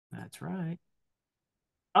That's right.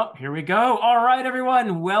 Oh, here we go. All right,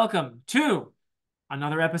 everyone. Welcome to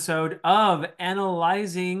another episode of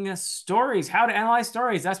Analyzing Stories. How to analyze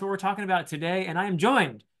stories. That's what we're talking about today. And I am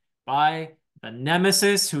joined by the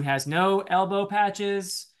nemesis who has no elbow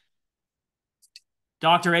patches,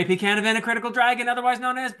 Dr. AP Canavan, a critical dragon, otherwise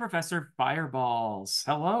known as Professor Fireballs.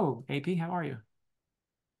 Hello, AP. How are you?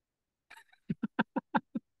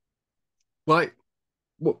 Why?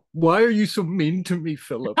 Why are you so mean to me,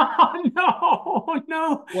 Philip? Oh, no,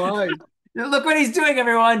 no. Why? Look what he's doing,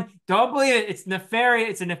 everyone. Don't believe it. It's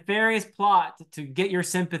nefarious. It's a nefarious plot to get your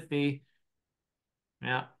sympathy.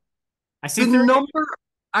 Yeah. I see The through you. number,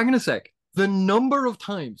 I'm going to say, the number of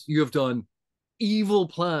times you have done evil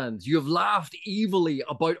plans, you have laughed evilly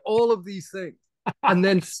about all of these things, and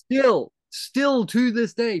then still to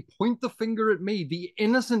this day, point the finger at me, the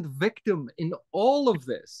innocent victim in all of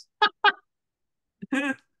this,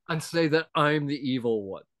 and say that I'm the evil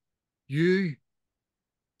one. You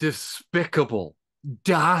despicable,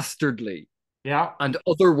 dastardly, Yeah. and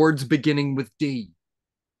other words beginning with D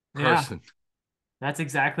Yeah. person. That's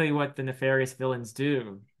exactly what the nefarious villains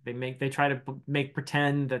do. They try to make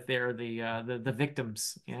pretend that they're the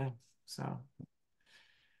victims. Yeah. So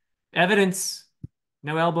evidence,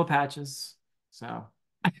 no elbow patches. So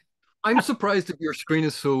I'm surprised that your screen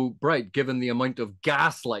is so bright given the amount of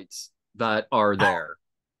gas lights that are there.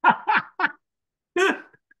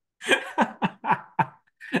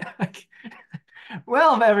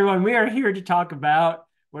 Well, everyone, we are here to talk about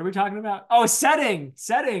what are we talking about? Oh, setting.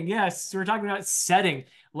 Setting. Yes, we're talking about setting.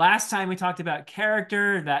 Last time we talked about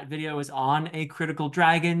character. That video was on a critical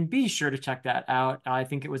dragon. Be sure to check that out. I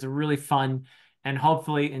think it was a really fun and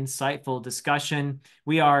hopefully insightful discussion.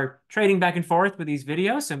 We are trading back and forth with these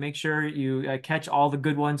videos, so make sure you catch all the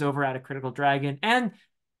good ones over at a critical dragon. And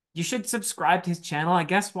you should subscribe to his channel, I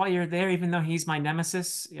guess, while you're there, even though he's my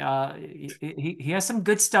nemesis. He has some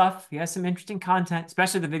good stuff. He has some interesting content,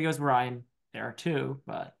 especially the videos where I'm there too.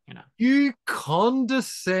 But, you know. You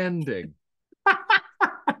condescending.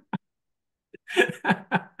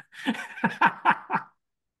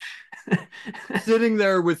 Sitting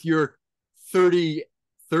there with your 30x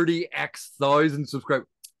thousand subscribers.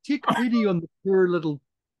 Take pity on the poor little.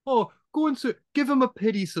 Oh, go and give him a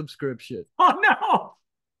pity subscription. Oh, no.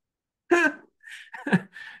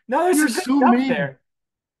 No, there's You're some good so stuff mean. there.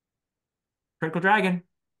 Critical Dragon,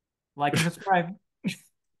 like and subscribe.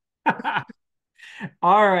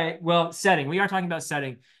 All right. Well, setting. We are talking about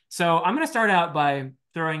setting. So I'm going to start out by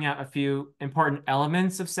throwing out a few important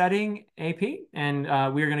elements of setting AP, and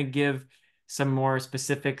we're going to give some more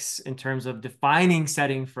specifics in terms of defining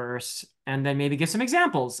setting first, and then maybe give some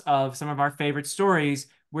examples of some of our favorite stories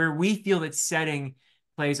where we feel that setting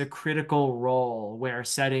plays a critical role, where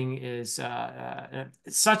setting is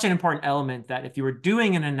such an important element that if you were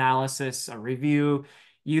doing an analysis, a review,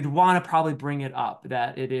 you'd want to probably bring it up,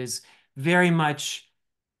 that it is very much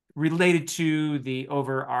related to the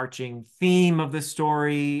overarching theme of the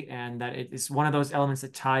story, and that it is one of those elements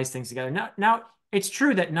that ties things together. Now it's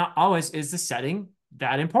true that not always is the setting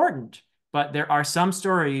that important, but there are some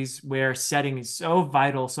stories where setting is so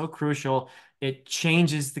vital, so crucial, it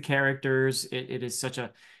changes the characters. It is such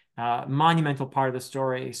a monumental part of the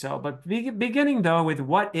story. So, but beginning though with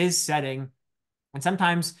what is setting, and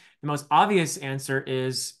sometimes the most obvious answer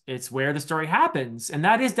is it's where the story happens. And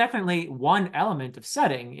that is definitely one element of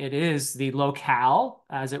setting. It is the locale,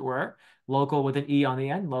 as it were, local with an E on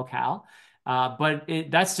the end, locale.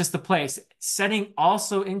 That's just the place. Setting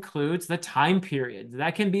also includes the time period.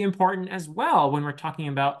 That can be important as well when we're talking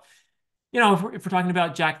about, if we're talking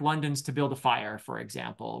about Jack London's To Build a Fire, for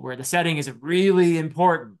example, where the setting is really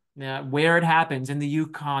important, where it happens in the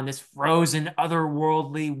Yukon, this frozen,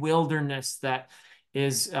 otherworldly wilderness that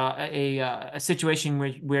is a situation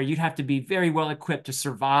where you'd have to be very well equipped to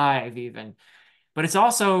survive, even. But it's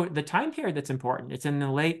also the time period that's important. It's in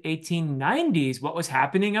the late 1890s. What was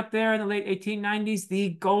happening up there in the late 1890s? The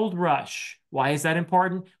gold rush. Why is that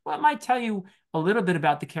important? Well, it might tell you a little bit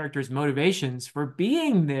about the character's motivations for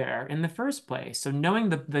being there in the first place. So knowing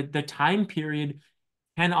the time period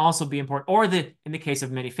can also be important. Or in the case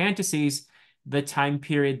of many fantasies, the time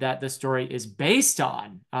period that the story is based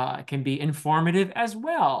on can be informative as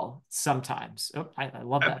well sometimes. Oh, I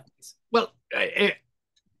love Uh, that. well,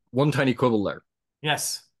 one tiny quibble there.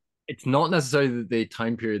 Yes. It's not necessarily the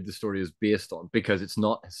time period the story is based on because it's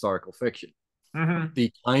not historical fiction. Mhm.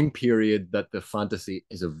 The time period that the fantasy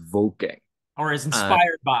is evoking Or is and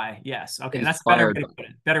inspired by. Yes. Okay. That's a better inspired way by. to put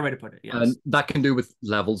it. Better way to put it. And Yes. that can do with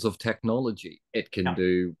levels of technology. It can Yeah.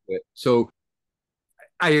 do with. So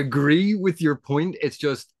I agree with your point. It's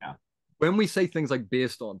just Yeah. when we say things like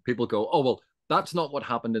based on, people go, oh, well, that's not what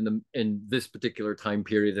happened in this particular time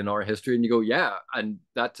period in our history. And you go, yeah, and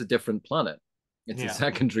that's a different planet. It's a Yeah.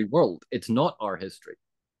 secondary world. It's not our history.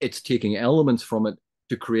 It's taking elements from it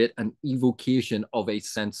to create an evocation of a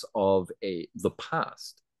sense of the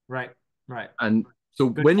past. Right. Right. And so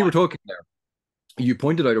Good when you were point. talking there, you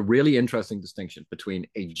pointed out a really interesting distinction between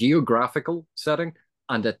a geographical setting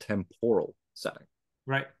and a temporal setting.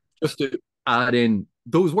 Right. Just to add in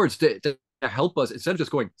those words to help us, instead of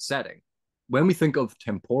just going setting, when we think of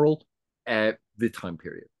temporal, the time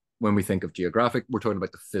period. When we think of geographic, we're talking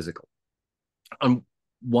about the physical. And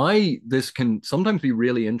why this can sometimes be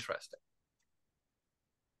really interesting.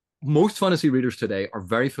 Most fantasy readers today are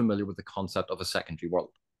very familiar with the concept of a secondary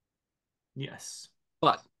world. Yes.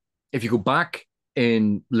 But if you go back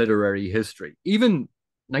in literary history, even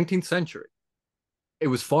 19th century, it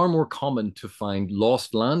was far more common to find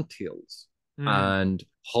lost land tales Mm. and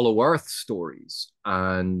Hollow Earth stories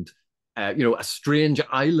and a strange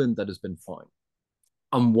island that has been found.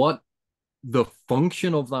 And what the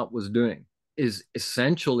function of that was doing is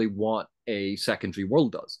essentially what a secondary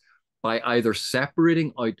world does by either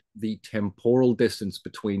separating out the temporal distance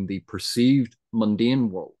between the perceived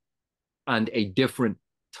mundane world and a different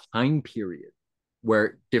time period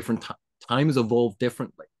where different times evolve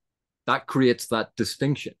differently. That creates that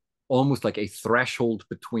distinction, almost like a threshold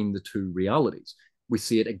between the two realities. We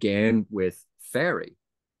see it again with fairy,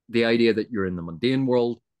 the idea that you're in the mundane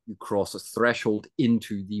world, you cross a threshold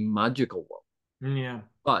into the magical world. Yeah.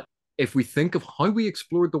 But if we think of how we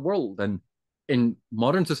explored the world and in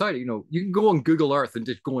modern society, you can go on Google Earth and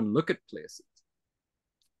just go and look at places.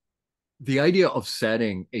 The idea of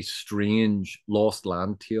setting a strange lost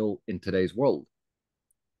land tale in today's world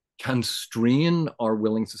can strain our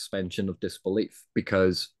willing suspension of disbelief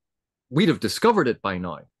because we'd have discovered it by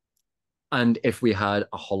now. And if we had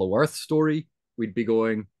a Hollow Earth story, we'd be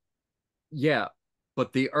going, yeah,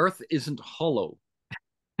 but the Earth isn't hollow.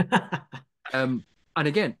 And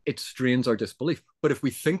again, it strains our disbelief. But if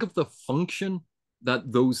we think of the function that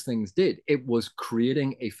those things did, it was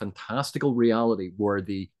creating a fantastical reality where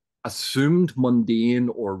the assumed mundane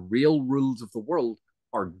or real rules of the world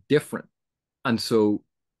are different. And so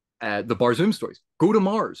the Barzoom stories go to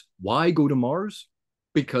Mars. Why go to Mars?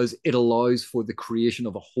 Because it allows for the creation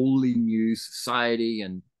of a wholly new society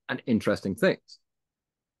and interesting things.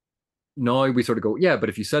 Now we sort of go, yeah, but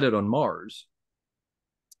if you set it on Mars,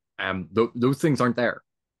 those things aren't there.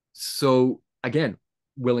 So again,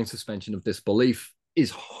 willing suspension of disbelief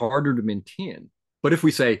is harder to maintain. But if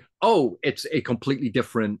we say, oh, it's a completely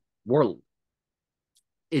different world,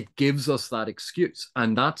 it gives us that excuse.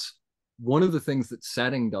 And that's one of the things that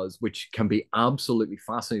setting does, which can be absolutely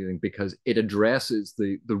fascinating because it addresses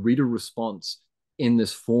the reader response in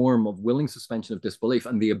this form of willing suspension of disbelief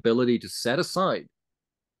and the ability to set aside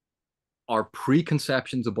our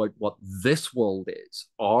preconceptions about what this world is,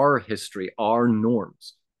 our history, our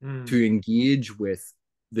norms, Mm. to engage with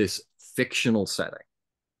this fictional setting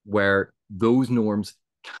where those norms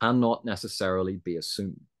cannot necessarily be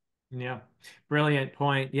assumed. Yeah. Brilliant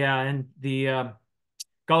point. Yeah. And the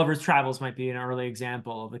Gulliver's Travels might be an early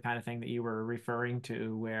example of the kind of thing that you were referring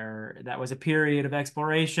to, where that was a period of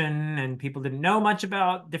exploration and people didn't know much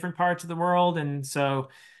about different parts of the world. And so,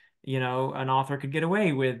 an author could get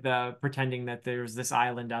away with pretending that there's this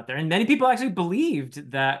island out there. And many people actually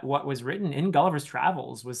believed that what was written in Gulliver's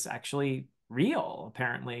Travels was actually real,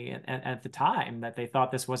 apparently, at the time, that they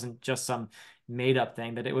thought this wasn't just some made up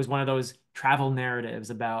thing, that it was one of those travel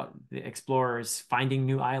narratives about the explorers finding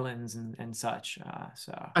new islands and such.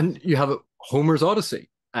 And you have Homer's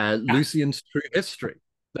Odyssey, Yeah, Lucian's True History,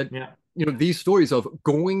 that, yeah, these stories of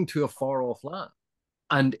going to a far off land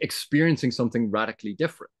and experiencing something radically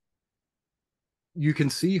different. You can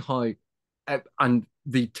see how, and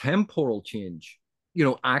the temporal change,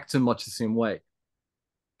 acts in much the same way.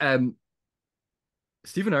 Um,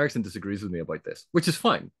 Stephen Erickson disagrees with me about this, which is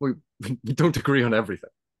fine. We don't agree on everything.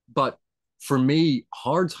 But for me,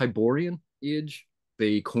 Hard's Hyborian age,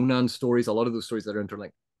 the Conan stories, a lot of those stories that are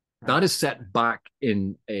interlinked, right, that is set back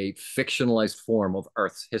in a fictionalized form of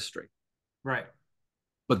Earth's history. right.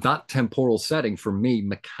 But that temporal setting for me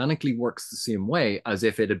mechanically works the same way as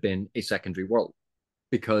if it had been a secondary world.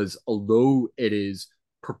 Because although it is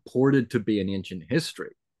purported to be an ancient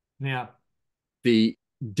history, Yeah. the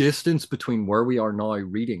distance between where we are now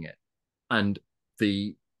reading it and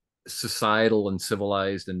the societal and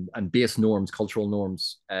civilized and base norms, cultural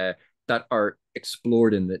norms that are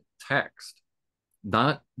explored in the text,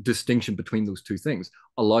 that distinction between those two things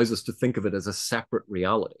allows us to think of it as a separate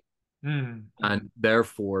reality. Mm. And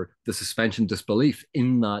therefore, the suspension disbelief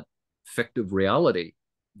in that fictive reality,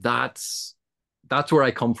 that's that's where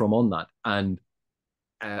I come from on that. And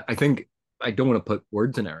I think I don't want to put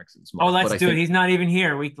words in Erickson's Oh, mouth, but let's I do it. think, He's not even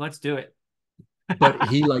here. Let's do it. but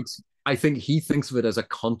he likes, I think he thinks of it as a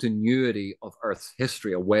continuity of Earth's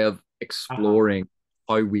history, a way of Uh-huh. exploring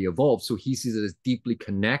how we evolved. So he sees it as deeply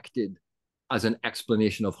connected as an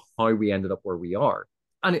explanation of how we ended up where we are.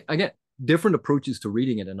 And again, different approaches to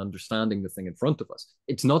reading it and understanding the thing in front of us.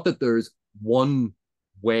 It's not that there's one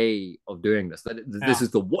way of doing this, that this Yeah.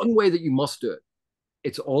 is the one way that you must do it.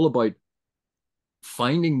 It's all about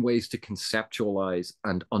finding ways to conceptualize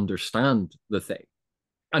and understand the thing.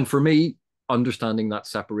 And for me, understanding that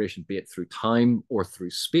separation, be it through time or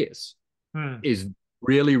through space, Hmm. is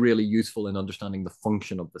really, really useful in understanding the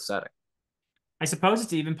function of the setting. I suppose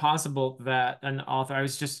it's even possible that an author, I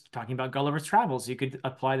was just talking about Gulliver's Travels, you could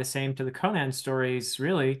apply the same to the Conan stories,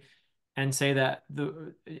 really, and say that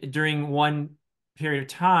during one period of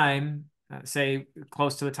time, say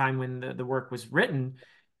close to the time when the work was written,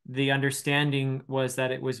 the understanding was that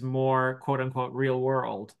it was more quote unquote real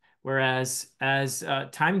world. Whereas as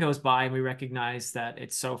time goes by and we recognize that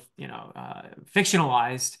it's so,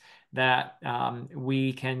 fictionalized, that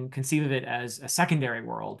we can conceive of it as a secondary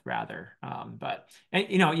world rather. But and,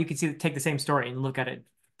 you can take the same story and look at it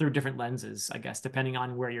through different lenses, I guess, depending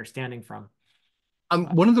on where you're standing from. And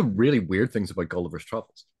But one of the really weird things about Gulliver's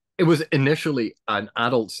Travels, it was initially an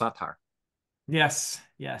adult satire. yes,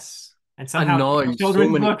 yes. And And somehow it's now a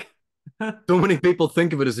children's book. so many people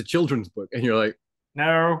think of it as a children's book. And you're like,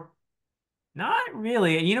 No, not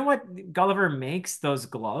really. You know what Gulliver makes those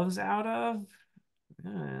gloves out of? Uh,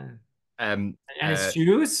 um, and his uh,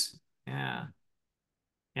 shoes? Yeah.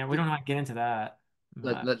 Yeah, we don't want to get into that.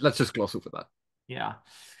 But let's just gloss over that. yeah.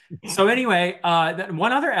 So anyway,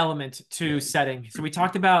 one other element to setting. So we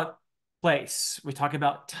talked about place, we talked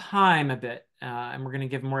about time a bit, and we're going to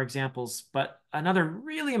give more examples. But another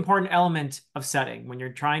really important element of setting, when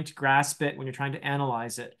you're trying to grasp it, when you're trying to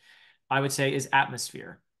analyze it, I would say is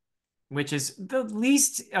atmosphere, which is the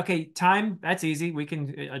least, okay, time, that's easy. We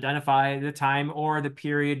can identify the time or the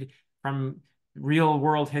period from real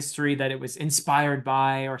world history that it was inspired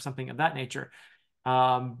by or something of that nature.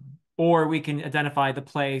 Um, or we can identify the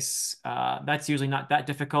place. That's usually not that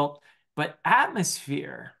difficult. But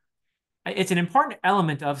atmosphere, it's an important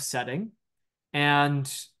element of setting,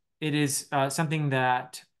 and it is something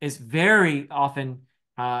that is very often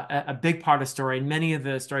a big part of story. In many of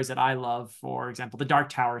the stories that I love, for example, the Dark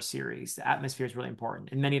Tower series, the atmosphere is really important.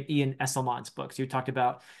 In many of Ian Esselmont's books, you talked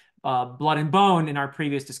about Blood and Bone in our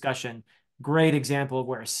previous discussion. Great example of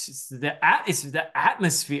where it's the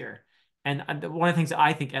atmosphere. And one of the things that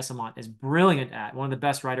I think Esselmont is brilliant at, one of the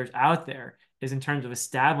best writers out there, is in terms of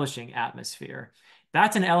establishing atmosphere.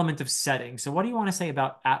 That's an element of setting. So what do you want to say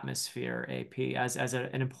about atmosphere, AP, as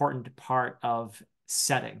an important part of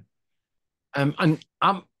setting? And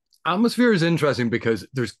atmosphere is interesting because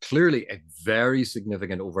there's clearly a very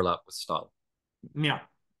significant overlap with style. Yeah.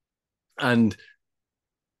 And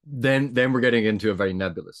then we're getting into a very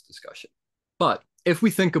nebulous discussion. But if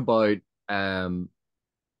we think about um,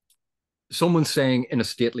 someone staying in a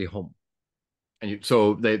stately home,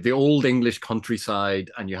 so the old English countryside,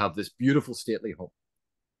 and you have this beautiful stately home.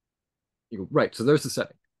 You go, right, so there's the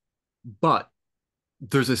setting. But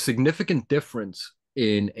there's a significant difference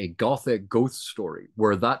in a gothic ghost story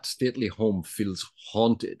where that stately home feels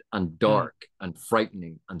haunted and Mm. dark and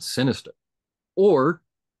frightening and sinister, or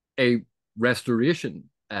a restoration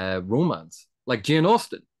romance like Jane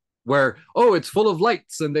Austen, where it's full of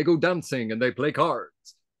lights and they go dancing and they play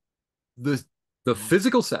cards. The the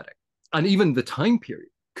physical setting and even the time period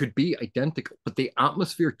could be identical, but the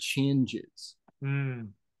atmosphere changes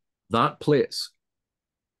Mm. that place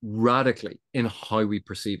radically in how we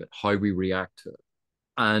perceive it, how we react to it.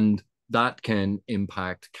 And that can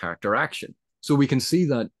impact character action. So we can see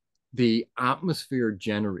that the atmosphere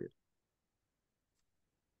generated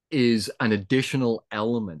is an additional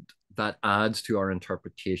element that adds to our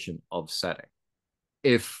interpretation of setting.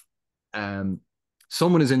 If um,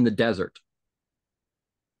 someone is in the desert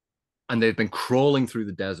and they've been crawling through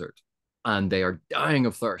the desert and they are dying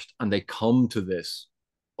of thirst and they come to this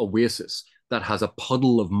oasis that has a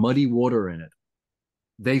puddle of muddy water in it,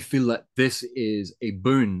 they feel that this is a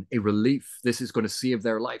boon, a relief. This is going to save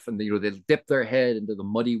their life. And they'll dip their head into the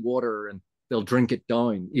muddy water and they'll drink it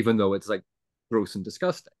down, even though it's like gross and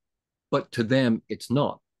disgusting. But to them, it's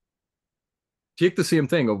not. Take the same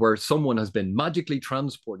thing of where someone has been magically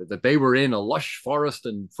transported, that they were in a lush forest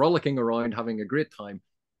and frolicking around, having a great time,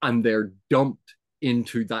 and they're dumped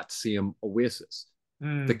into that same oasis. The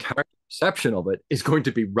Mm. character perception of it is going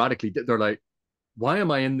to be radically, they're like, why am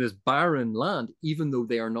I in this barren land? Even though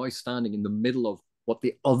they are now standing in the middle of what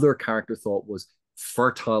the other character thought was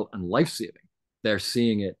fertile and life-saving. They're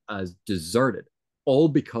seeing it as deserted, all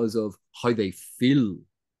because of how they feel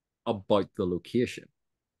about the location.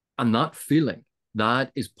 And that feeling,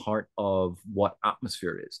 that is part of what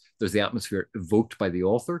atmosphere is. There's the atmosphere evoked by the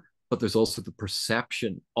author, but there's also the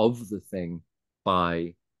perception of the thing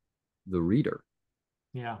by the reader.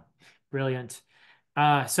 Yeah, brilliant.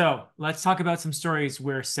 So let's talk about some stories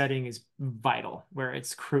where setting is vital, where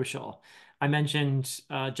it's crucial. I mentioned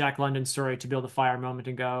Jack London's story To Build a Fire a moment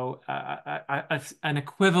ago. An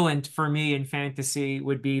equivalent for me in fantasy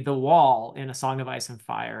would be the wall in A Song of Ice and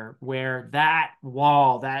Fire, where that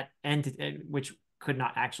wall, that entity, which could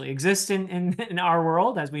not actually exist in our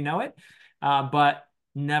world as we know it, but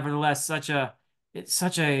nevertheless, it's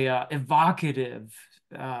such a evocative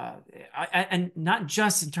uh, and not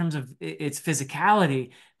just in terms of its physicality,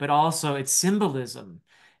 but also its symbolism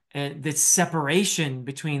and the separation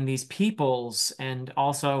between these peoples, and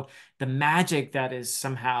also the magic that is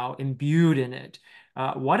somehow imbued in it.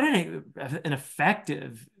 What an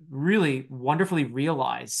effective, really wonderfully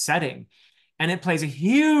realized setting. And it plays a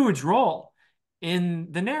huge role in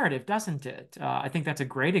the narrative, doesn't it? I think that's a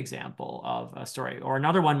great example of a story. Or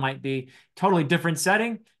another one might be totally different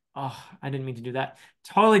setting. Oh, I didn't mean to do that.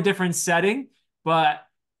 Totally different setting, but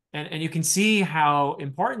and you can see how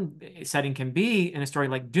important setting can be in a story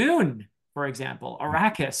like Dune, for example,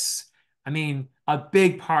 Arrakis. I mean, a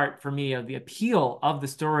big part for me of the appeal of the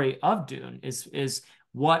story of Dune is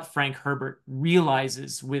what Frank Herbert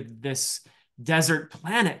realizes with this desert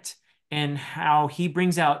planet and how he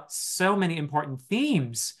brings out so many important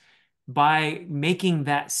themes by making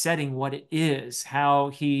that setting what it is, how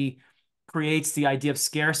he creates the idea of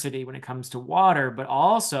scarcity when it comes to water, but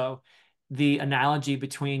also the analogy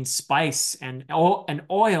between spice and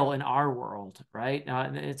oil in our world, right?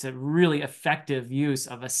 It's a really effective use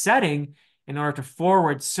of a setting in order to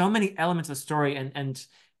forward so many elements of story, and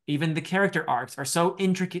even the character arcs are so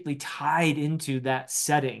intricately tied into that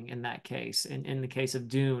setting in that case, in the case of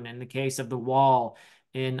Dune, in the case of the wall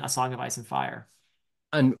in A Song of Ice and Fire.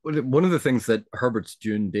 And one of the things that Herbert's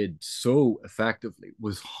Dune did so effectively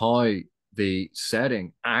was how the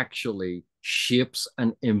setting actually shapes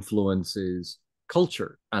and influences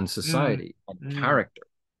culture and Mm, society and mm, character,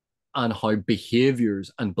 and how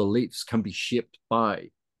behaviors and beliefs can be shaped by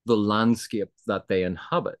the landscape that they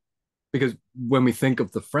inhabit. Because when we think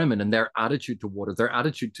of the Fremen and their attitude to water, their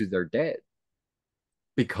attitude to their dead,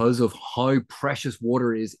 because of how precious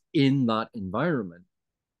water is in that environment,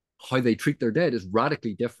 how they treat their dead is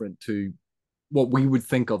radically different to what we would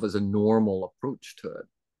think of as a normal approach to it.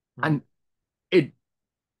 right. And it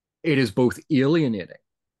it is both alienating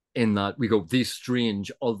in that we go these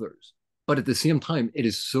strange others, but at the same time, it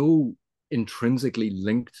is so intrinsically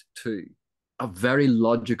linked to a very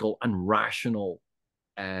logical and rational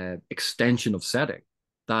extension of setting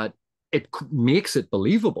that it makes it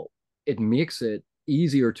believable. It makes it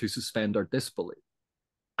easier to suspend our disbelief.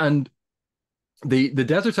 And the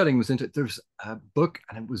desert setting was into there's a book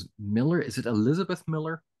and it was Miller. Is it Elizabeth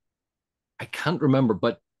Miller? I can't remember,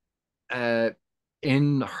 but uh,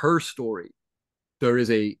 in her story, there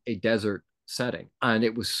is a desert setting, and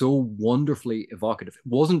it was so wonderfully evocative. It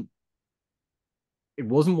wasn't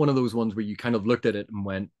one of those ones where you kind of looked at it and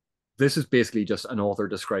went, "This is basically just an author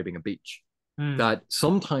describing a beach." Mm, That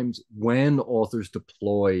sometimes when authors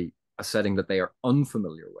deploy a setting that they are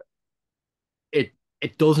unfamiliar with,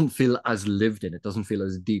 it doesn't feel as lived in, it doesn't feel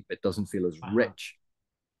as deep, it doesn't feel as uh-huh. rich.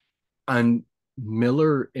 And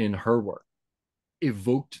Miller in her work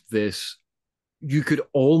evoked this. You could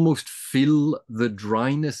almost feel the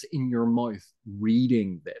dryness in your mouth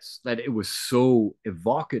reading this, that it was so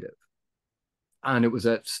evocative. And it was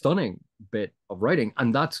a stunning bit of writing.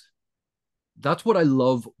 And that's what I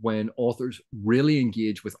love when authors really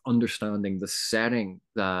engage with understanding the setting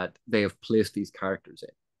that they have placed these characters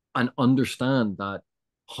in, and understand that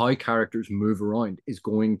how characters move around is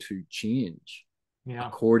going to change Yeah.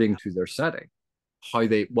 according to their setting, how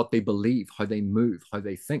they what they believe, how they move, how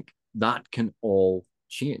they think. That can all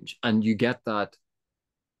change. And you get that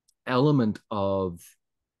element of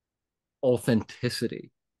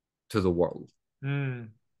authenticity to the world,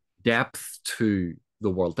 Mm, depth to the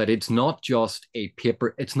world, that it's not just a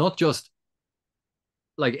paper, it's not just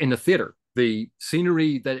like in a theater, the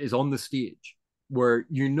scenery that is on the stage, where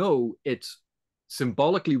it's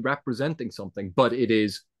symbolically representing something, but it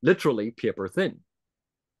is literally paper thin.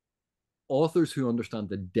 Authors who understand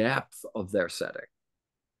the depth of their setting,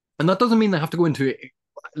 and that doesn't mean they have to go into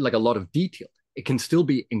like a lot of detail. It can still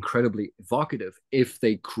be incredibly evocative if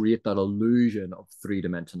they create that illusion of three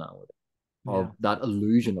dimensionality, yeah. of that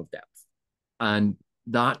illusion of depth. And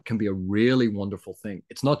that can be a really wonderful thing.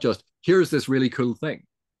 It's not just, here's this really cool thing.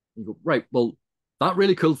 You go, right, well, that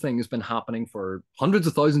really cool thing has been happening for hundreds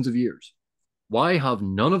of thousands of years. Why have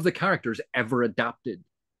none of the characters ever adapted?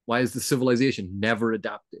 Why is the civilization never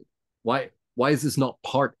adapted? Why is this not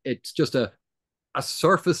part? It's just a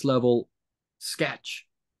surface level sketch.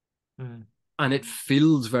 Mm. And it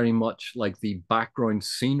feels very much like the background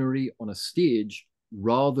scenery on a stage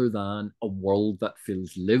rather than a world that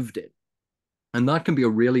feels lived in. And that can be a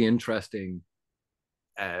really interesting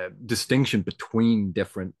distinction between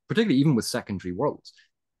different, particularly even with secondary worlds.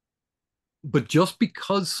 But just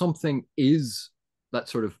because something is that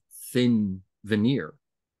sort of thin veneer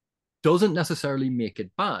doesn't necessarily make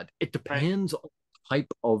it bad. It Right. depends on the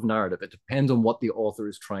type of narrative, it depends on what the author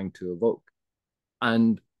is trying to evoke.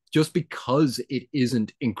 And just because it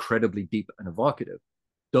isn't incredibly deep and evocative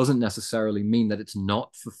doesn't necessarily mean that it's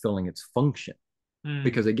not fulfilling its function. Mm.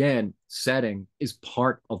 Because again, setting is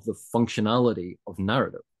part of the functionality of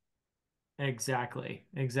narrative. Exactly.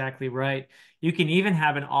 Exactly right. You can even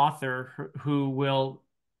have an author who will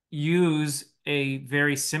use a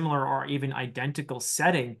very similar or even identical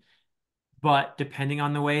setting, but depending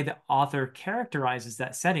on the way the author characterizes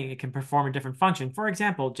that setting, it can perform a different function. For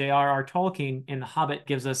example, J.R.R. Tolkien in The Hobbit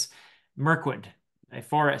gives us Mirkwood, a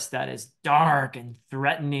forest that is dark and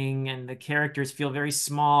threatening, and the characters feel very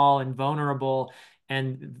small and vulnerable,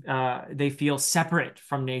 and they feel separate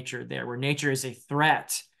from nature there, where nature is a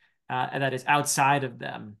threat that is outside of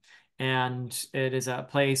them. And it is a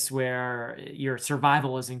place where your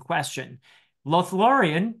survival is in question.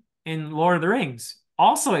 Lothlorien in Lord of the Rings,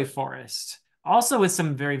 also a forest, also with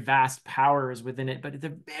some very vast powers within it, but it's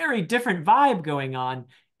a very different vibe going on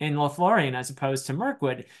in Lothlorien as opposed to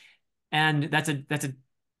Mirkwood. And that's a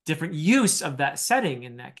different use of that setting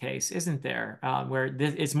in that case, isn't there? Where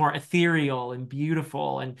it's more ethereal and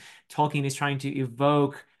beautiful, and Tolkien is trying to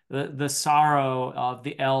evoke the sorrow of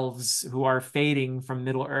the elves who are fading from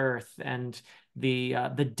Middle Earth, and the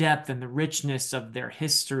depth and the richness of their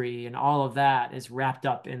history, and all of that is wrapped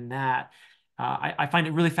up in that. I find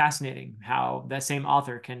it really fascinating how that same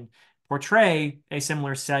author can portray a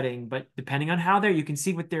similar setting, but depending on how you can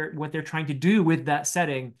see what they're trying to do with that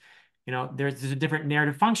setting. There's a different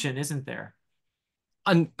narrative function, isn't there?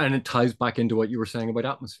 And it ties back into what you were saying about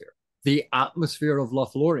atmosphere. The atmosphere of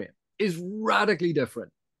Lothlorien is radically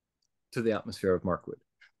different to the atmosphere of Mirkwood.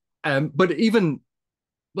 But even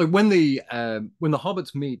like when the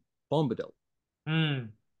hobbits meet Bombadil, Mm.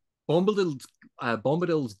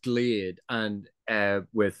 Bombadil's glade and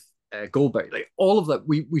with Goldberry, like all of that,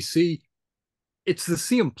 we see it's the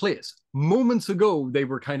same place. Moments ago, they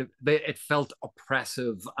were it felt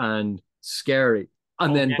oppressive and scary, and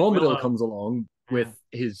Old then Man Bombadil Willow. comes along Yeah. with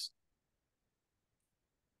his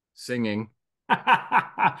singing.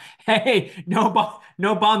 Hey, no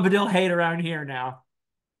Bombadil hate around here now.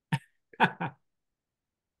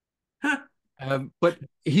 But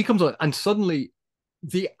he comes on, and suddenly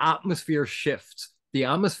the atmosphere shifts.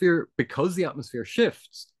 Because the atmosphere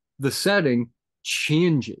shifts, the setting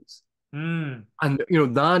changes. Mm. And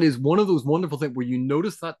that is one of those wonderful things where you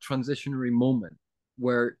notice that transitionary moment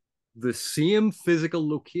where the same physical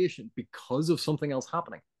location, because of something else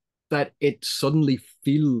happening, that it suddenly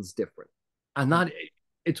feels different. And that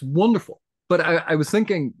it's wonderful. But I was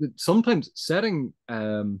thinking that sometimes setting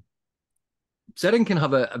can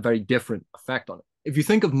have a very different effect on it. If you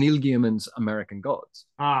think of Neil Gaiman's American Gods,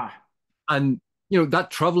 Ah, and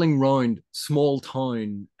that traveling round small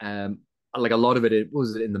town, like a lot of it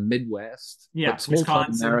was in the Midwest, yeah, but small town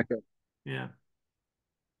Wisconsin. America. Yeah.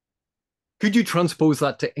 Could you transpose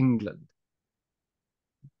that to England?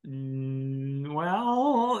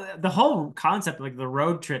 Well, the whole concept, like the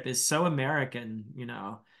road trip, is so American,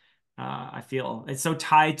 I feel it's so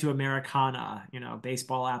tied to Americana,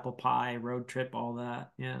 baseball, apple pie, road trip, all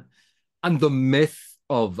that. Yeah. And the myth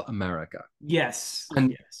of America, Yes.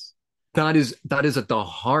 and Yes. that is at the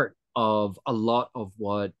heart of a lot of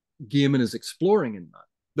what Gaiman is exploring in that.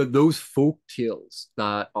 That those folk tales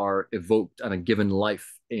that are evoked and are given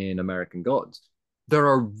life in American Gods, there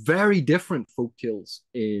are very different folk tales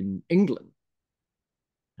in England,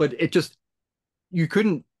 but you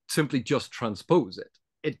couldn't simply just transpose it.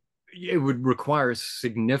 It would require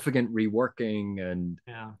significant reworking and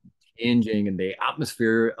Yeah. changing, and the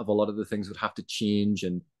atmosphere of a lot of the things would have to change,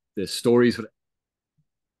 and the stories would.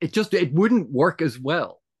 It wouldn't work as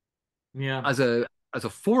well Yeah. as a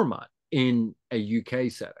format in a UK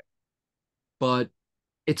setting, but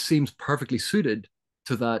it seems perfectly suited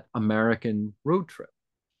to that American road trip.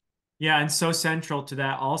 Yeah, and so central to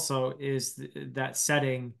that also is that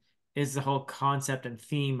setting is the whole concept and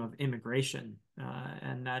theme of immigration,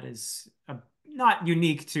 and that is not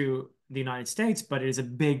unique to the United States, but it is a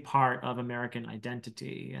big part of American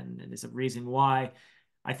identity. And it is a reason why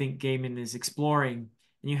I think Gaiman is exploring.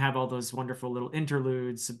 And you have all those wonderful little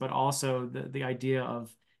interludes, but also the idea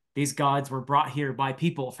of these gods were brought here by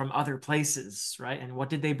people from other places, right? And what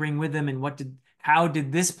did they bring with them? And how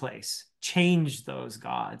did this place change those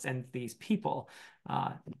gods and these people?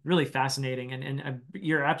 Really fascinating. And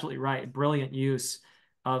you're absolutely right. Brilliant use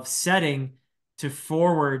of setting to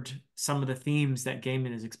forward some of the themes that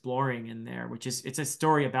Gaiman is exploring in there, which is it's a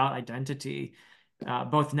story about identity,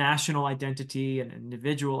 both national identity and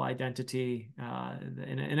individual identity,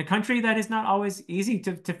 in a country that is not always easy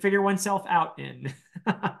to figure oneself out in.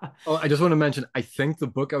 Oh, I just want to mention, I think the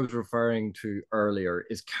book I was referring to earlier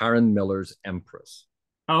is Karen Miller's Empress.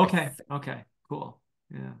 I Okay, think. okay, cool.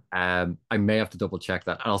 Yeah, I may have to double check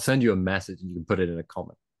that, and I'll send you a message and you can put it in a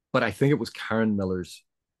comment. But I think it was Karen Miller's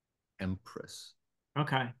Empress.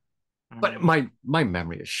 okay. All But right. my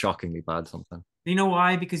memory is shockingly bad sometimes. You know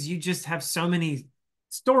why? Because you just have so many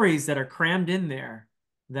stories that are crammed in there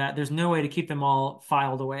that there's no way to keep them all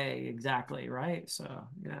filed away exactly, right? So,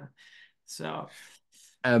 yeah. So,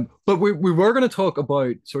 But we were going to talk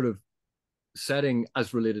about sort of setting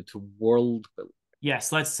as related to world building.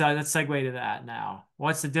 yes, let's segue to that now.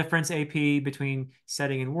 What's the difference, AP, between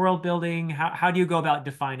setting and world building? How do you go about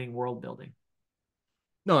defining world building?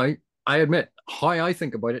 No, I admit how I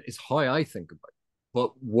think about it is how I think about it.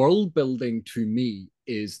 But world building to me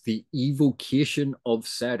is the evocation of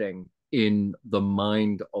setting in the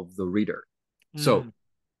mind of the reader. So Mm,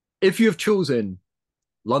 if you've chosen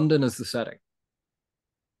London as the setting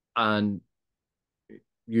and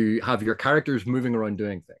you have your characters moving around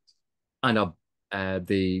doing things, and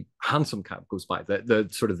the hansom cab goes by, the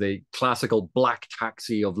sort of the classical black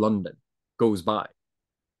taxi of London goes by,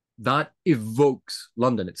 that evokes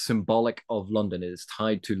London. It's symbolic of London. It is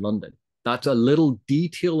tied to London. That's a little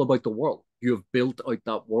detail about the world. You have built out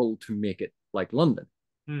that world to make it like London.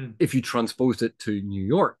 mm, If you transposed it to New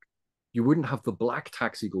York, you wouldn't have the black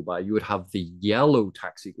taxi go by. You would have the yellow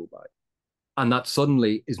taxi go by. And that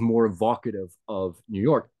suddenly is more evocative of New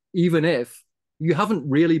York, even if you haven't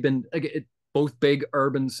really been both big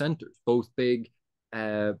urban centers, both big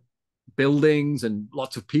uh, buildings and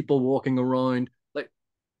lots of people walking around. Like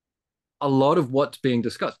a lot of what's being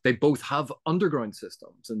discussed. They both have underground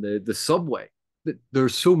systems and the subway.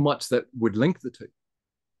 There's so much that would link the two.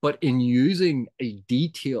 But in using a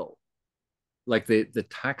detail like the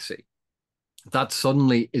taxi, that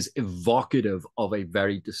suddenly is evocative of a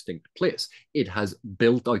very distinct place. It has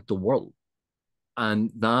built out the world.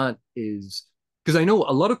 And that is because I know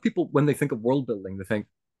a lot of people, when they think of world building, they think,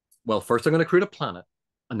 well, first I'm going to create a planet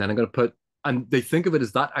and then I'm going to and they think of it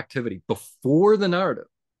as that activity before the narrative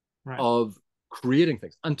right. of creating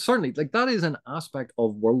things. And certainly, like that is an aspect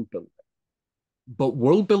of world building. But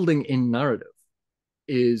world building in narrative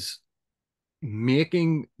is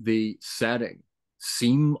making the setting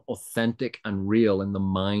seem authentic and real in the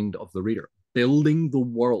mind of the reader, building the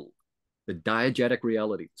world, the diegetic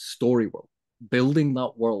reality, story world, building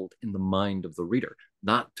that world in the mind of the reader.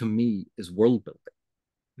 That to me is world building.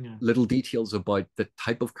 Yeah. Little details about the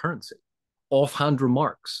type of currency, offhand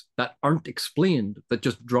remarks that aren't explained, that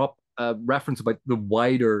just drop a reference about the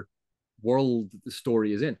wider world that the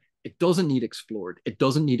story is in. It doesn't need explored, it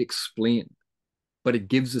doesn't need explained, but it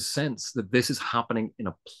gives a sense that this is happening in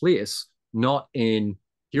a place, not in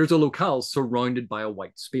here's a locale surrounded by a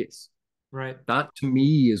white space. Right. That to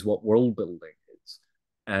me is what world building is.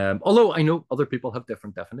 Although I know other people have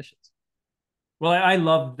different definitions. Well, I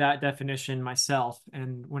love that definition myself.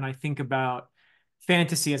 And when I think about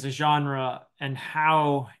fantasy as a genre and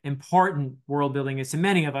how important world building is to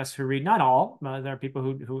many of us who read, not all, there are people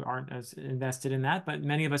who aren't as invested in that, but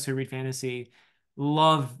many of us who read fantasy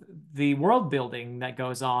love the world building that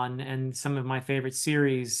goes on. And some of my favorite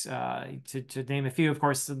series, to name a few, of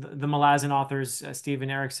course, the Malazan authors, Steven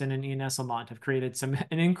Erikson and Ian Esselmont, have created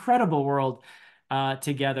an incredible world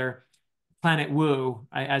together. Planet Wu,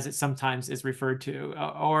 as it sometimes is referred to.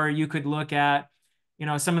 Or you could look at,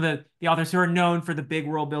 some of the authors who are known for the big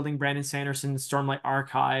world building, Brandon Sanderson's Stormlight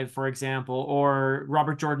Archive, for example, or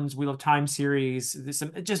Robert Jordan's Wheel of Time series. There's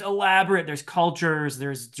some just elaborate. There's cultures,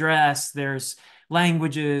 there's dress, there's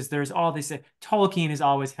languages, there's all this. Tolkien is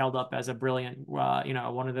always held up as a brilliant,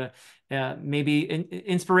 one of the maybe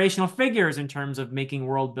inspirational figures in terms of making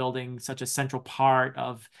world building such a central part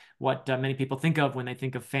of what many people think of when they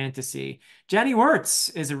think of fantasy. Jenny Wirtz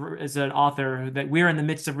is an author that we're in the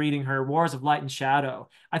midst of reading her Wars of Light and Shadow.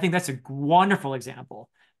 I think that's a wonderful example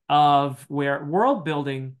of where world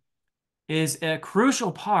building is a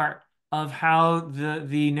crucial part of how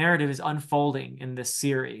the narrative is unfolding in this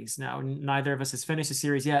series. Now, neither of us has finished the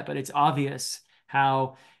series yet, but it's obvious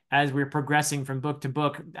how, as we're progressing from book to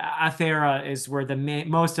book, Athera is where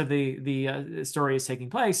most of the story is taking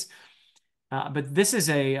place. But this is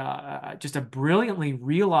a just a brilliantly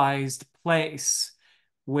realized place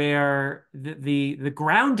where the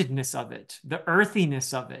groundedness of it, the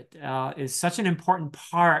earthiness of it, is such an important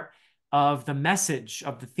part of the message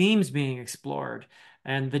of the themes being explored,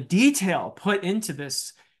 and the detail put into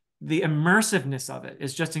this, the immersiveness of it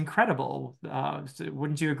is just incredible.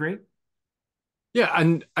 Wouldn't you agree? Yeah,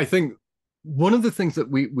 and I think one of the things that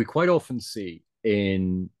we quite often see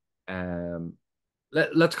in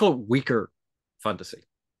let's call it weaker fantasy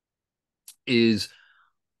is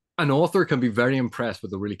an author can be very impressed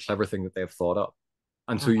with a really clever thing that they have thought up.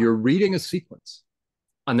 And so Uh-huh. you're reading a sequence,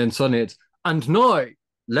 and then suddenly it's, and now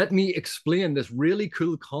let me explain this really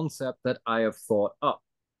cool concept that I have thought up.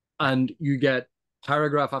 Right. And you get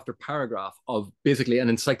paragraph after paragraph of basically an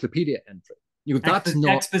encyclopedia entry. That's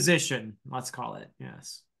not, Exposition, let's call it.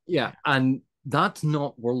 Yes. yeah, Yeah. and that's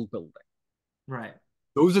not world building. Right.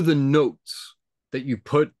 Those are the notes that you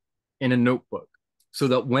put in a notebook so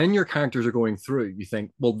that when your characters are going through, you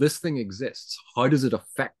think, well, this thing exists. How does it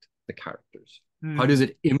affect the characters? How Hmm. does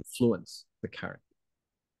it influence the character?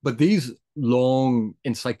 But these long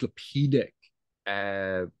encyclopedic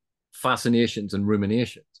uh, fascinations and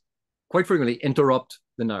ruminations quite frequently interrupt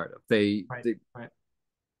the narrative. They, Right. they Right.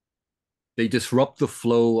 they disrupt the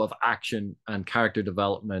flow of action and character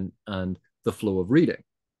development and the flow of reading.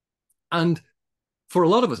 And for a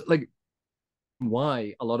lot of us, like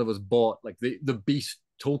why a lot of us bought like the beast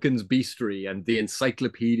Tolkien's Beastry and the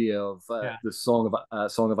Encyclopedia of Yeah. the Song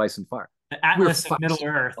of Ice and Fire. The We're Atlas of Middle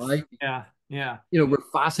fascinated Earth. by Yeah. Yeah.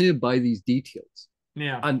 we're fascinated by these details,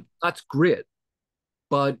 Yeah. and that's great.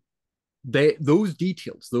 But those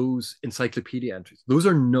details, those encyclopedia entries, those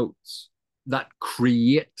are notes that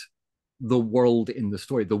create the world in the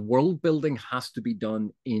story. The world building has to be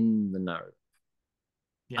done in the narrative,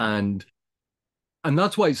 Yeah. and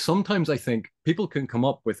that's why sometimes I think people can come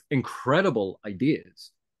up with incredible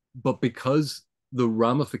ideas, but because the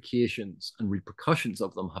ramifications and repercussions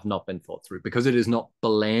of them have not been thought through, because it is not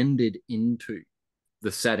blended into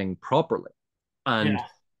the setting properly and Yeah.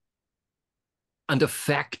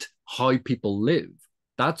 affect how people live.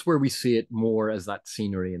 That's where we see it more as that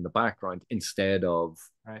scenery in the background instead of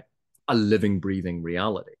Right. a living, breathing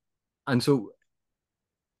reality. And so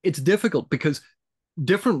it's difficult because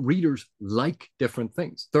different readers like different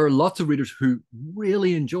things. There are lots of readers who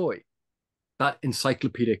really enjoy that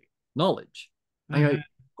encyclopedic knowledge. And you're Hmm. like,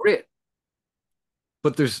 great.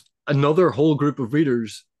 But there's another whole group of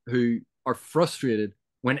readers who are frustrated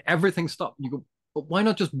when everything stops. You go, but why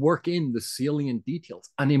not just work in the salient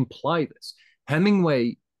details and imply this?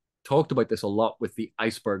 Hemingway talked about this a lot with the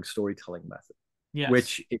iceberg storytelling method, Yes.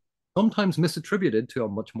 which is sometimes misattributed to a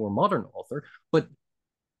much more modern author, but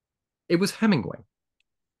it was Hemingway.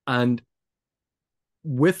 And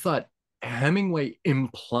with that, Hemingway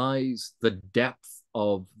implies the depth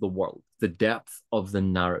of the world, the depth of the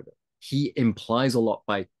narrative. He implies a lot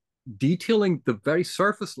by detailing the very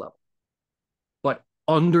surface level, but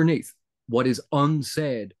underneath what is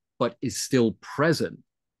unsaid but is still present.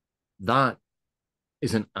 That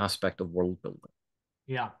is an aspect of world building.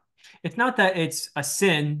 Yeah. It's not that it's a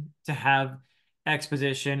sin to have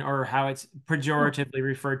exposition or how it's No. pejoratively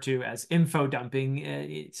referred to as info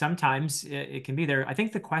dumping. Sometimes it can be there. I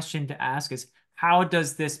think the question to ask is, how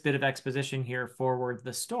does this bit of exposition here forward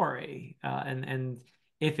the story? And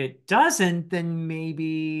if it doesn't, then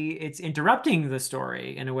maybe it's interrupting the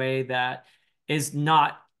story in a way that is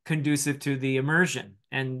not conducive to the immersion.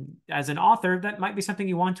 And as an author, that might be something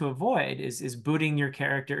you want to avoid, is booting your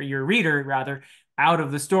character, your reader rather, out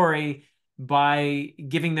of the story by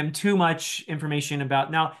giving them too much information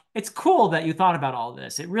about. Now, it's cool that you thought about all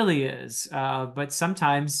this. It really is. But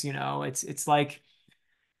sometimes, it's like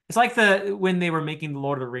the when they were making the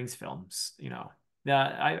Lord of the Rings films.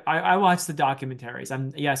 I watched the documentaries.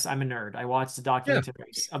 I'm a nerd. I watched the Yeah.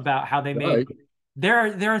 documentaries about how they made. Right.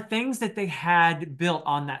 There are things that they had built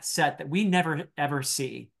on that set that we never ever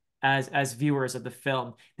see as viewers of the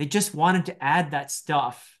film. They just wanted to add that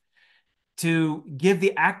stuff to give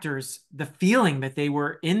the actors the feeling that they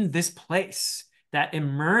were in this place, that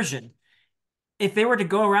immersion. If they were to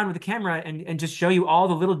go around with the camera and just show you all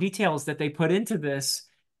the little details that they put into this,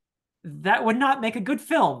 that would not make a good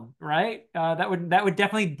film, right? That would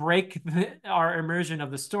definitely break our immersion of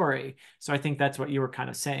the story. So I think that's what you were kind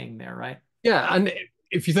of saying there, right? Yeah. And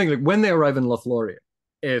if you think like when they arrive in Lothlorien,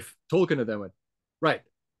 if Tolkien and them went, right,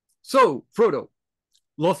 so Frodo,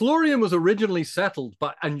 Lothlorien was originally settled,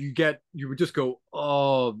 but and you would just go,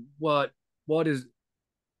 oh, what is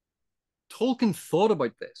Tolkien thought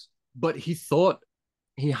about this, but he thought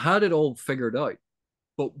he had it all figured out.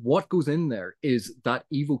 But what goes in there is that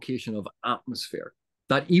evocation of atmosphere.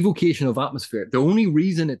 That evocation of atmosphere. The only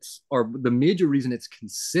reason or the major reason it's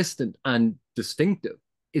consistent and distinctive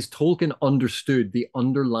is Tolkien understood the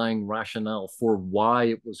underlying rationale for why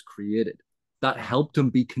it was created. That Right. helped him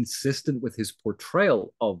be consistent with his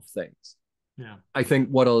portrayal of things. Yeah. I think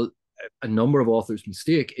what a number of authors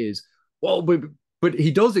mistake is, well, but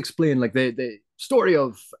he does explain like the story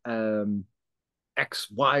of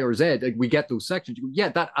X, Y, or Z. Like we get those sections. You go, yeah,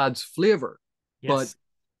 that adds flavor, but Yes.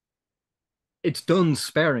 it's done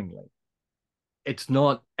sparingly. It's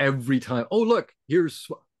not every time. Oh, look, here's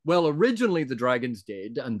well, originally the dragons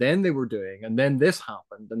did, and then they were doing, and then this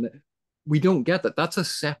happened, and we don't get that. That's a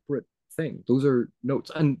separate thing. Those are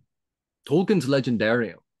notes. And Tolkien's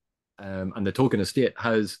Legendarium and the Tolkien estate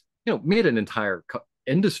has made an entire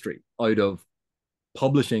industry out of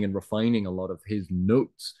publishing and refining a lot of his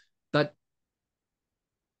notes that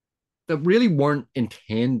really weren't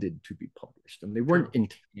intended to be published and they weren't True.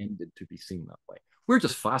 intended to be seen that way. We're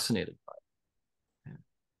just fascinated by it.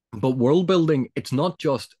 But world building, it's not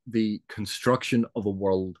just the construction of a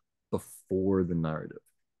world before the narrative,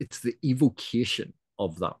 it's the evocation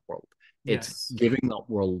of that world. It's Yes. giving that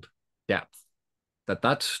world depth.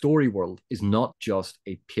 That story world is not just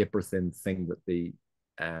a paper thin thing that the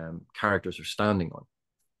characters are standing on.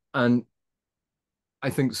 And I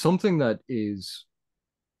think something that is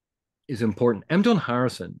important. M. John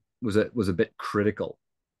Harrison was a bit critical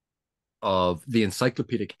of the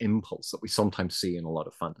encyclopedic impulse that we sometimes see in a lot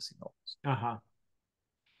of fantasy novels. Uh-huh.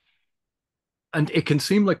 And it can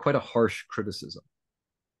seem like quite a harsh criticism.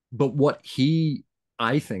 But what he,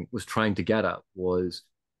 I think, was trying to get at was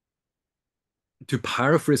to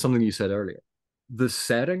paraphrase something you said earlier, the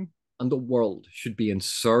setting and the world should be in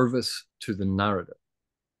service to the narrative.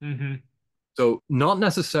 Mm-hmm. So, not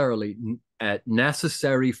necessarily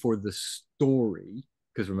necessary for the story,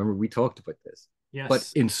 because remember, we talked about this, but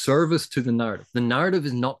Yes. in service to the narrative. The narrative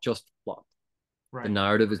is not just plot. The Right.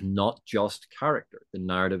 narrative is not just character. The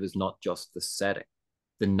narrative is not just the setting.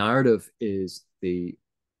 The narrative is the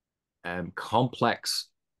complex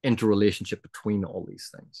interrelationship between all these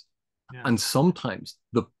things. Yeah. And sometimes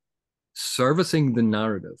the servicing the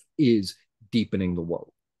narrative is deepening the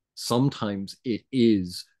world. Sometimes it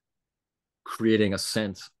is creating a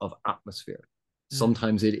sense of atmosphere. Mm-hmm.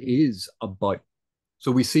 Sometimes it is about.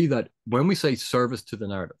 So we see that when we say service to the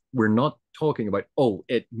narrative, we're not talking about, oh,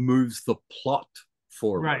 it moves the plot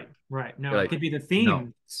forward. Right. Right. No, You're it like, could be the no,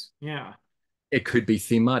 themes. Yeah. it could be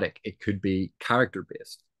thematic, it could be character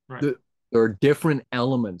based. Right. There are different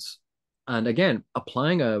elements. And again,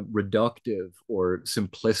 applying a reductive or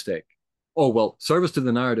simplistic, oh, well, service to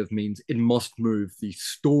the narrative means it must move the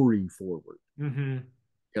story forward. Mm-hmm.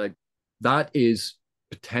 Like that is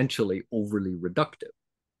potentially overly reductive.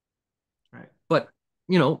 Right. But,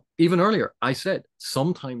 even earlier, I said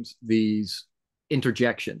sometimes these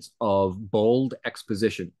interjections of bold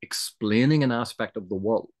exposition explaining an aspect of the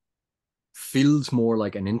world feels more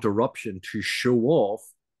like an interruption to show off,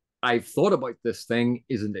 I've thought about this thing,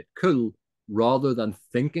 isn't it cool? Rather than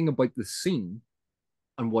thinking about the scene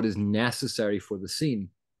and what is necessary for the scene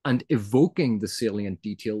and evoking the salient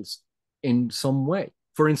details in some way.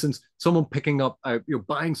 For instance, someone picking up, you're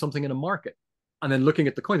buying something in a market and then looking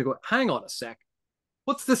at the coin and go, hang on a sec,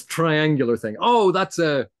 what's this triangular thing? Oh, that's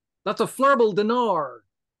a flurble dinar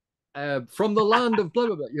from the land of blah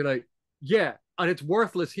blah blah. You're like, yeah, and it's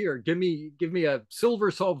worthless here. Give me a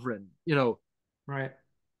silver sovereign. Right.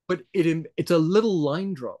 But it's a little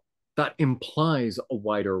line drop that implies a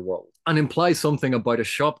wider world and implies something about a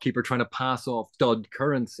shopkeeper trying to pass off dud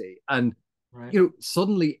currency, and Right.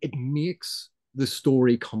 suddenly it makes the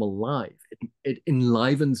story come alive. It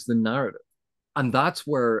enlivens the narrative. And that's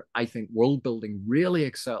where I think world building really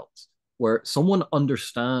excels, where someone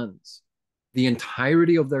understands the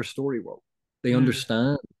entirety of their story world. They Mm.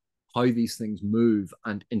 understand how these things move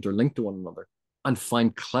and interlink to one another and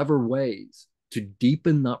find clever ways to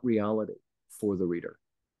deepen that reality for the reader.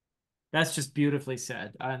 That's just beautifully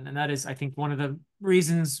said. And that is, I think, one of the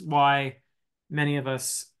reasons why many of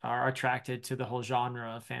us are attracted to the whole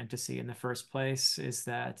genre of fantasy in the first place is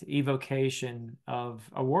that evocation of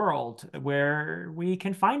a world where we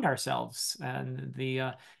can find ourselves and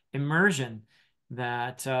the immersion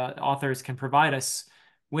that authors can provide us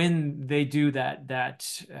when they do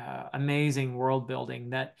that amazing world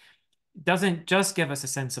building that doesn't just give us a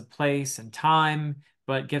sense of place and time,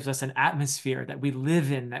 but gives us an atmosphere that we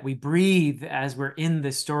live in, that we breathe as we're in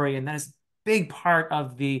this story. And that is big part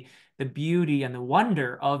of the beauty and the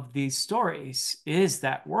wonder of these stories is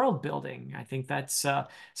that world building. I think that's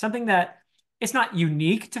something that it's not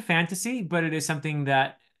unique to fantasy, but it is something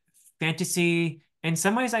that fantasy, in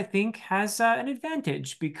some ways, I think has an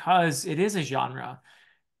advantage because it is a genre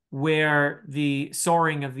where the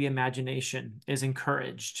soaring of the imagination is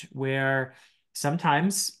encouraged, where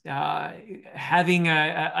sometimes having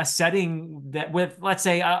a setting that with, let's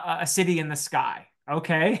say, a city in the sky,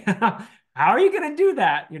 okay, how are you going to do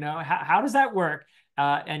that? You know, how does that work?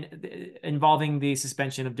 And involving the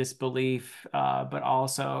suspension of disbelief, but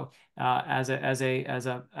also as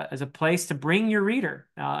a place to bring your reader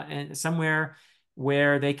and somewhere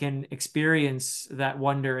where they can experience that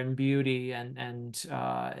wonder and beauty and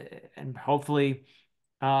hopefully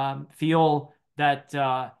feel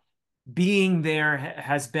that being there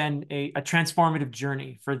has been a transformative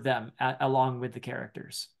journey for them along with the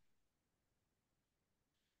characters.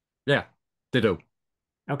 Yeah, ditto.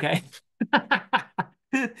 Okay.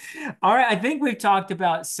 All right, I think we've talked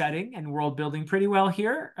about setting and world building pretty well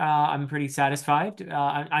here. I'm pretty satisfied.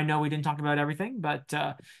 I know we didn't talk about everything, but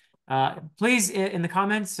please, in the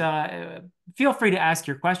comments, feel free to ask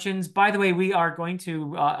your questions. By the way, we are going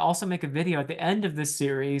to also make a video at the end of this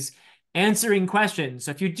series answering questions.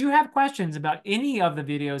 So if you do have questions about any of the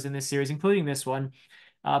videos in this series, including this one,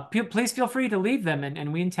 please feel free to leave them,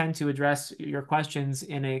 and we intend to address your questions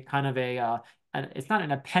in a kind of it's not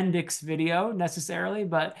an appendix video necessarily,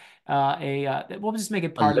 but we'll just make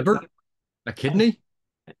it A part of, liver? A kidney?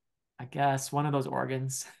 I guess, one of those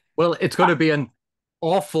organs. Well, it's going to be an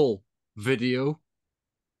awful video.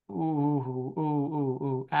 Ooh, ooh, ooh,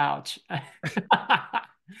 ooh, ouch. But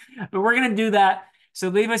we're gonna do that. So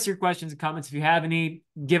leave us your questions and comments if you have any.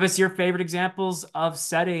 Give us your favorite examples of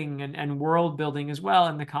setting and world building as well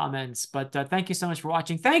in the comments. But thank you so much for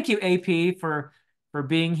watching. Thank you, AP, for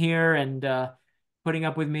being here and putting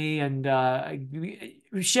up with me and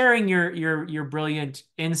sharing your brilliant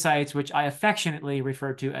insights, which I affectionately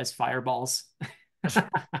refer to as fireballs.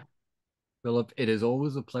 Philip, it is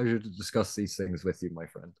always a pleasure to discuss these things with you, my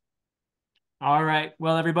friend. All right.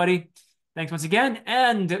 Well, everybody, thanks once again.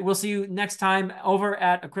 And we'll see you next time over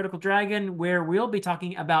at A Critical Dragon, where we'll be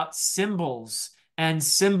talking about symbols and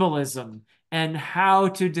symbolism and how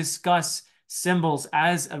to discuss symbols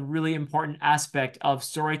as a really important aspect of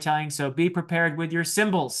storytelling. So be prepared with your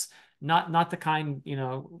symbols, not the kind,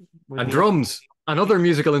 with And the drums and other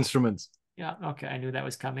musical instruments. yeah, okay, I knew that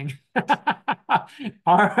was coming.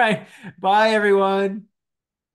 All right. Bye, everyone.